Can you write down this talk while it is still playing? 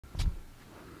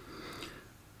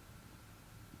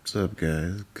What's up,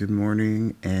 guys? Good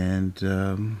morning, and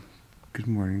good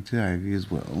morning to Ivy as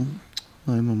well.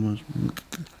 Hi, Mama.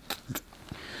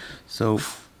 So,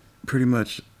 pretty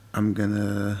much, I'm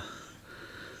gonna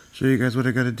show you guys what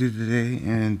I gotta do today,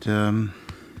 and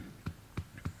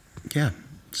yeah,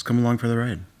 just come along for the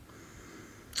ride.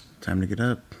 Time to get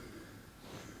up.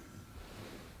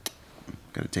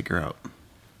 Gotta take her out.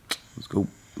 Let's go.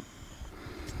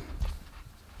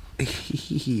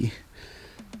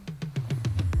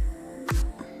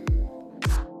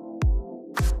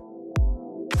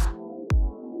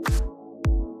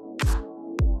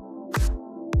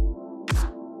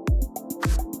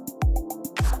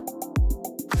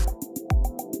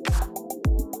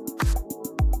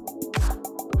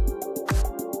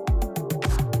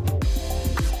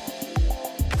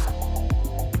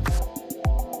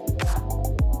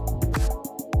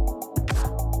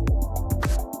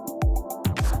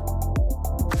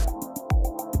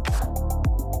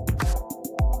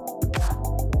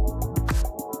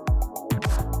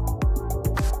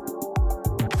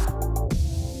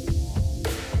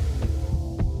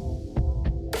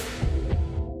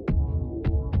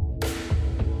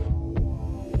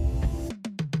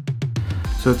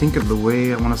 So I think of the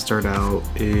way I want to start out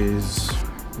is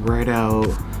write out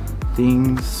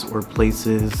things or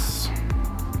places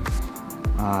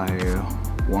I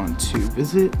want to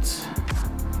visit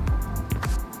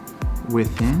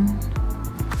within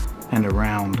and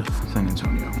around San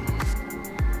Antonio.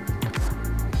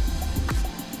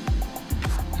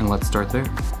 And let's start there.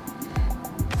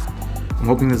 I'm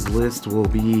hoping this list will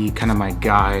be kind of my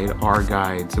guide, our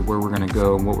guide to where we're gonna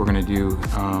go and what we're gonna do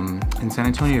in San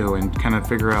Antonio, and kind of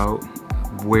figure out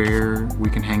where we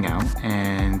can hang out,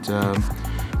 and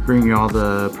bring you all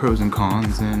the pros and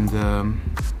cons, and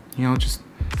you know, just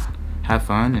have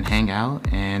fun and hang out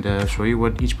and show you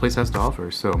what each place has to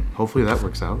offer. So hopefully that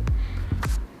works out.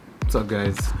 What's up,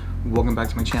 guys? Welcome back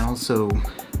to my channel. So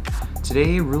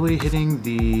today, really hitting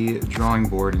the drawing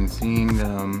board and seeing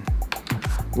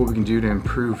what we can do to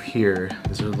improve here.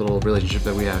 This is a little relationship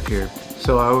that we have here.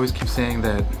 So I always keep saying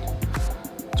that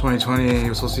 2020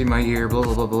 was supposed to be my year, blah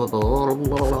blah blah blah blah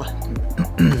blah blah.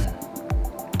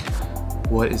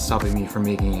 What is stopping me from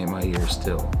making it my year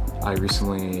still? I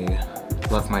recently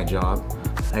left my job.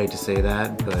 I hate to say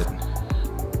that, but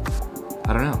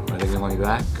I don't know. Are they gonna let me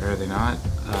back? Or are they not?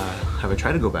 Have I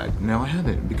tried to go back? No, I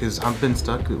haven't, because I've been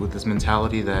stuck with this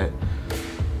mentality that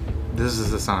this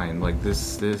is a sign, like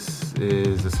this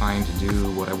is a sign to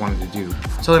do what I wanted to do.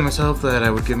 Telling myself that I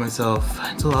would give myself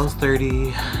until I was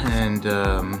 30, and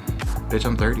bitch,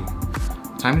 I'm 30.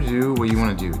 Time to do what you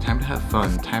want to do. Time to have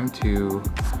fun. Time to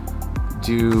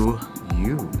do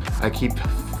you. I keep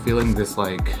feeling this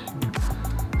like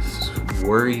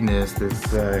worriness,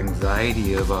 this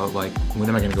anxiety about like, when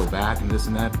am I gonna go back and this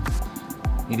and that.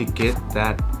 I need to get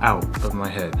that out of my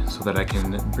head so that I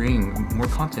can bring more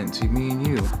content to me and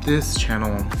you. This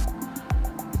channel,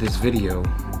 this video,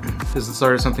 is the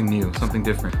start of something new, something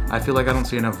different. I feel like I don't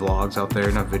see enough vlogs out there,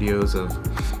 enough videos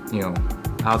of, you know,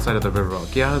 outside of the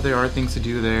Riverwalk. Yeah, there are things to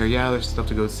do there. Yeah, there's stuff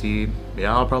to go see.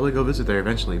 Yeah, I'll probably go visit there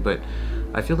eventually, but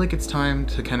I feel like it's time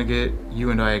to kind of get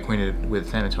you and I acquainted with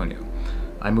San Antonio.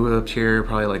 I moved up here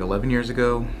probably like 11 years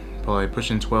ago, probably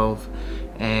pushing 12.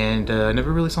 And I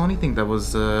never really saw anything that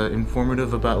was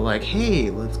informative about like,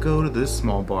 hey, let's go to this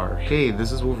small bar. Hey,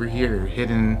 this is over here,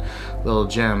 hidden little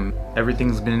gem.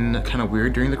 Everything's been kind of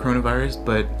weird during the coronavirus,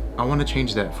 but I want to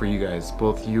change that for you guys,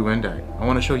 both you and I. I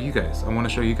want to show you guys. I want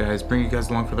to show you guys, bring you guys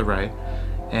along for the ride.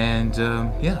 And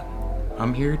yeah,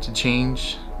 I'm here to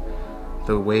change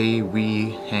the way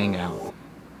we hang out.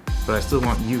 But I still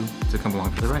want you to come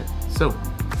along for the ride. So,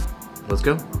 let's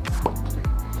go.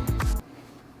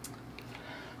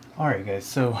 Alright guys,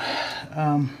 so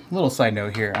little side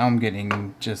note here, I'm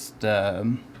getting just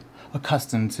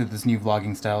accustomed to this new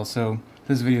vlogging style, so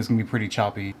this video is going to be pretty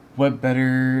choppy. What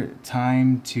better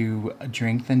time to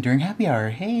drink than during happy hour?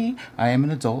 Hey, I am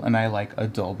an adult and I like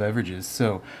adult beverages.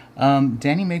 So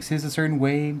Danny makes his a certain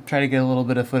way, try to get a little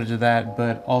bit of footage of that,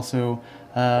 but also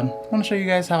I want to show you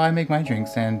guys how I make my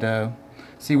drinks and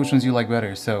see which ones you like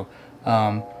better. So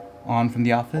on from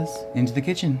the office into the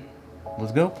kitchen.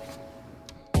 Let's go.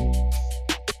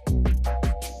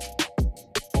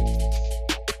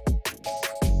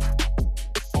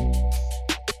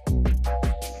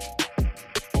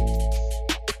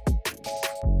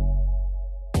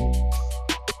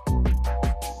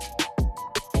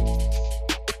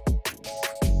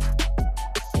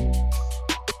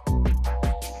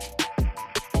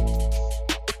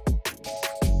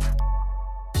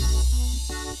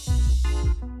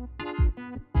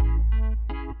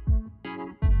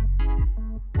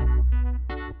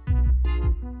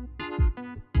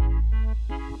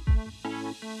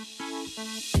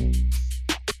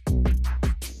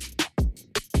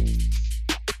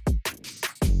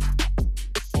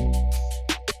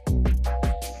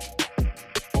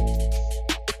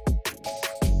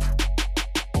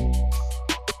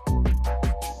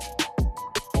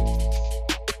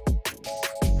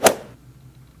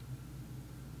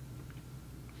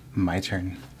 my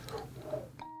turn.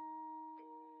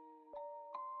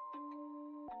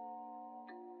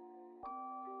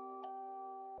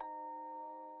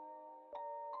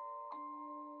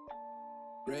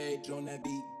 Rage on that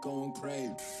beat, going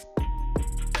crazy.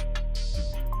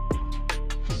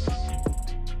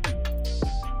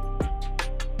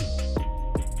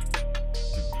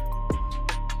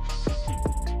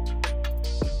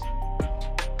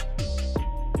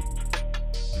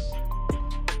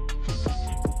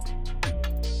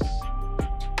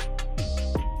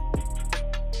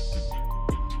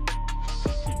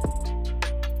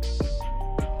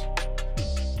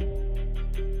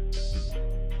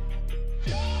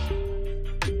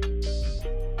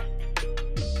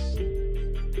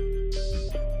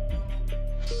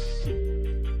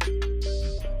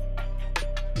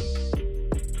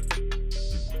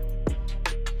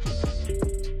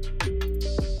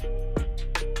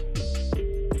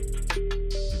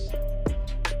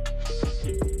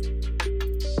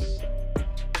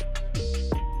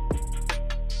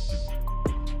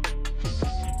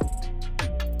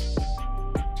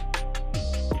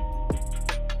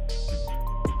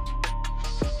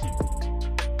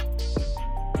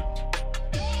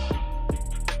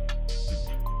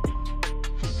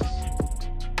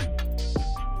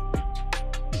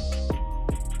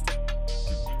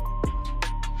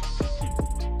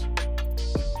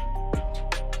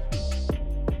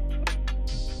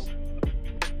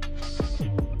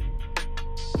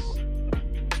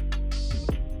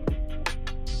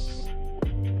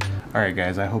 Alright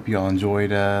guys, I hope you all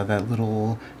enjoyed that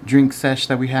little drink sesh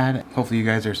that we had. Hopefully you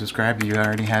guys are subscribed. If you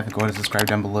already haven't, go ahead and subscribe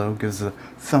down below. Give us a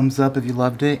thumbs up if you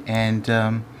loved it, and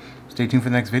stay tuned for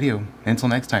the next video. Until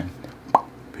next time,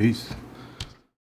 peace.